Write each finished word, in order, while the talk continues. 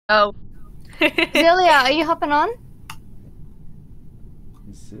Oh. Zelia, are you hopping on?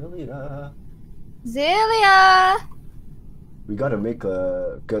 Zelia. Zelia! We gotta make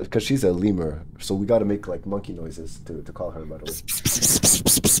a... Cause she's a lemur, so we gotta make like monkey noises to call her, by the way.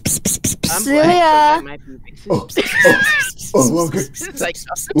 Zelia! Oh, okay. It's like...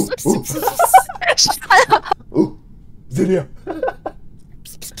 Oh, Zelia.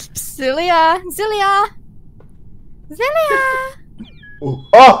 Zelia! Zelia! Zelia!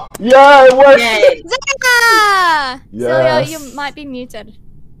 Oh, yeah, it worked! Zelia! Yes. Zelia, you might be muted.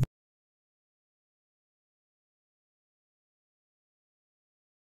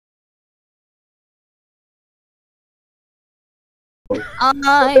 I'm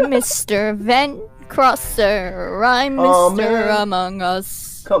Mr. Vent Crosser. I'm Mr. Among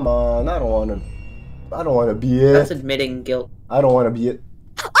Us. Come on, I don't wanna be it. That's admitting guilt. I don't wanna be it.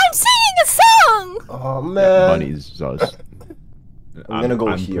 I'm singing a song! Oh man. Bunny's sus. I'm gonna go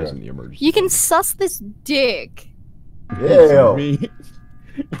I'm here. pressing the emergency. You can suss this dick. Yeah.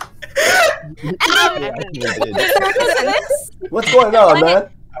 What's going on, man?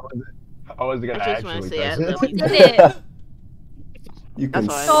 I was gonna I just wanna actually say I press love it. you. Did it. You can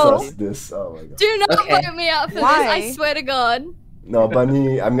That's why I love suss this. Oh my god. Do not Okay. vote me out for Why? this, I swear to God. No,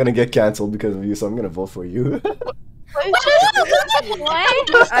 Bunny, I'm gonna get cancelled because of you, so I'm gonna vote for you.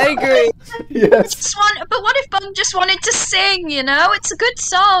 I agree. Yes. But what if Bun just wanted to sing, you know? It's a good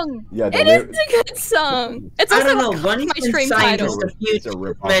song. Yeah, It is a good song. It's I also don't know, my Bunny's been stream scientist title. a few It's a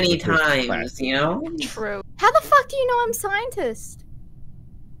rip-off many of the first times, class. you know? True. How the fuck do you know I'm scientist?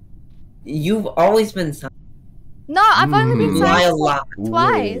 You've always been scientist. No, I've only been You lie a scientist lot.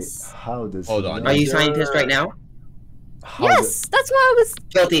 twice. Wait, how does Hold on. Are you scientist right now? How Yes, that's why I was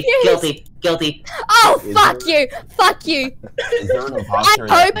Guilty, confused. guilty, guilty. Oh, Is fuck you! Fuck you! Is there an I imposter in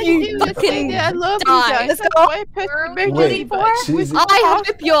hope that? you fucking I love die. you guys. That's why I pressed emergency Wait, for. she's... I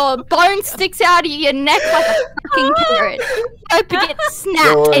hope your bone sticks out of your neck like a fucking carrot. I hope you get snapped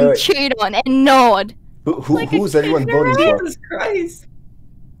No, wait, and wait. chewed on and gnawed. Who's everyone voting for? Jesus Christ.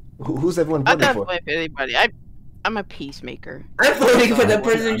 Who's everyone I'm voting not for? voting for anybody. I'm a peacemaker. I'm voting for the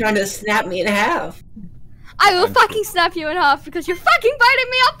person trying to snap me in half. I will fucking snap you in half because you fucking voted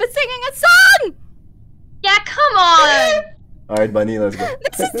me up for singing a song! Yeah, come on. Alright, Bunny, let's go.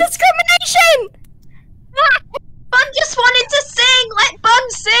 This is discrimination! Bun just wanted to sing. Let Bun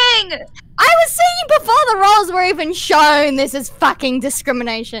sing. I was singing before the roles were even shown. This is fucking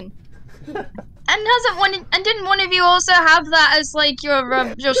discrimination. And didn't one of you also have that as like your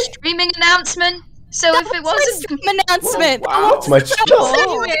streaming announcement? So if it wasn't an announcement. It's my,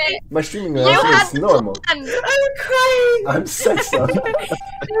 Oh. my streaming You announcement had is normal. fun. I'm crying. I'm sexed up.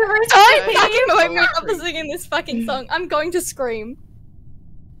 Don't fucking vote me up for singing this fucking song. I'm going to scream.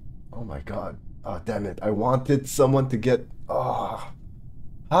 Oh my god. Oh, damn it. I wanted someone to get... Oh.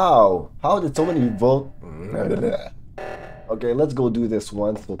 How? How did so many vote? Okay, let's go do this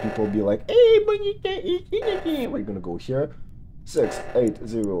one so people be like, hey, we're gonna go here. 6, 8,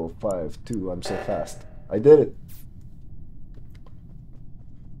 0, 5, 2. I'm so fast. I did it.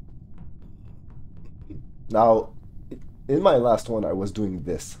 Now, in my last one, I was doing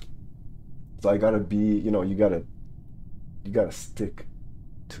this. So I gotta be, you know, you gotta stick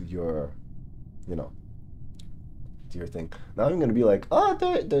to your, you know, to your thing. Now I'm gonna be like, oh,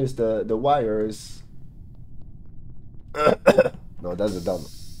 there's the wires. No, that's a dumb.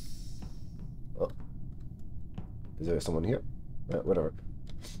 Oh, is there someone here? Whatever.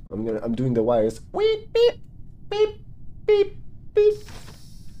 I'm doing the wires. Beep, beep, beep, beep, beep,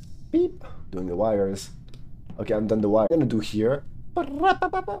 beep. Doing the wires. Okay, I'm done the wire. I'm gonna do here.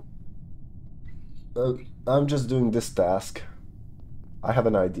 I'm just doing this task. I have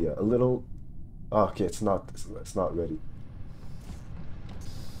an idea. A little. Oh, okay, it's not ready.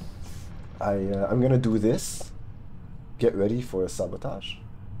 I'm gonna do this. Get ready for a sabotage.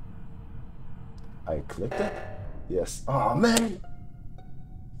 I clicked it. Yes. Oh man.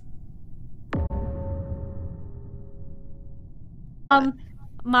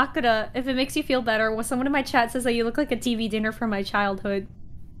 Makura, if it makes you feel better, well, someone in my chat says that you look like a TV dinner from my childhood.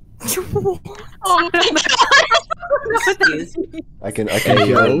 Oh my Excuse me. I can Hey,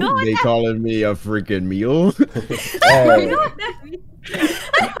 hear yo, it. they calling me a freaking meal. Hey,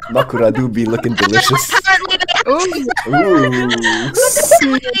 Makura do be looking delicious. Apparently they Ooh.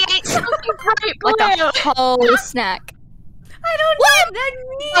 ate something great. Like a whole snack. I don't know what that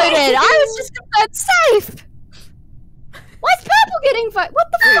means. Voted. I was just about safe. Why's purple getting voted? What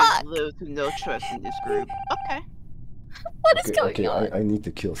the fuck? Lose no trust in this group. Okay. What is going on? I need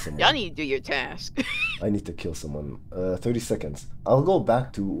to kill someone. Y'all need to do your task. I need to kill someone. 30 seconds. I'll go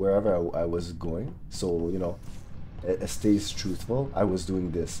back to wherever I was going. So, you know, it stays truthful, I was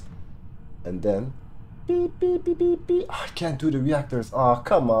doing this. And then beep beep beep beep beep. Oh, I can't do the reactors. Oh,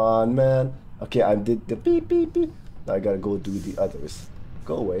 come on, man. Okay, I did the beep beep beep. Now I gotta go do the others.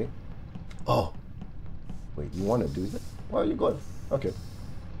 Go away. Oh. Wait, you wanna do that? Where are you going? Okay.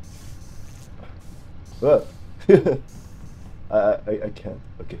 I can't.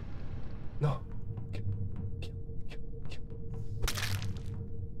 Okay. No.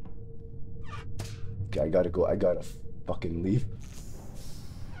 Okay, I gotta go. I gotta fucking leave.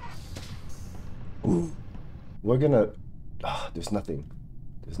 Ooh. We're gonna... there's nothing.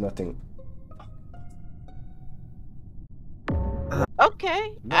 There's nothing.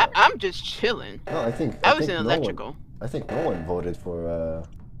 Okay. No. I'm just chilling. No, I think I was in no electrical. one, I think no one voted for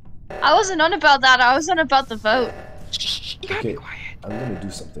I wasn't on about that. I was on about the vote. Shh, you gotta okay, be quiet. I'm gonna do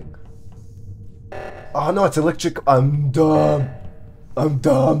something. Oh no, it's electric. I'm dumb. I'm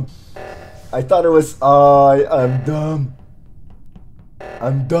dumb. I thought it was I'm dumb.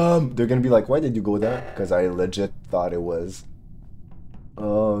 I'm dumb. They're gonna be like, why did you go there? Because I legit thought it was.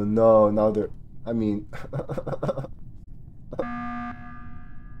 Oh no, now they're... I mean...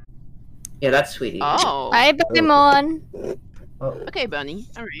 Yeah, that's sweetie. Oh. Bye, Pokemon. Oh, Okay, Bunny.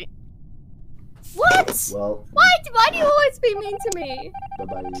 All right. What? well, Why do you always be mean to me?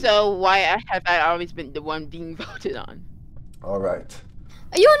 bye-bye. So why have I always been the one being voted on? Alright.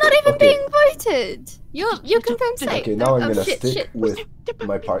 You're not even Okay. being voted. You're confirmed safe. Okay, now I'm Oh, gonna shit, stick shit. with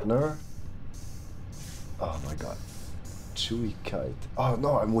my partner. Oh my god. Chewy kite. Oh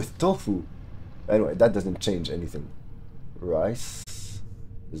no, I'm with Tofu. Anyway, that doesn't change anything. Rice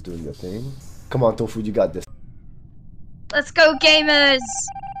is doing the thing. Come on, Tofu, you got this. Let's go, gamers!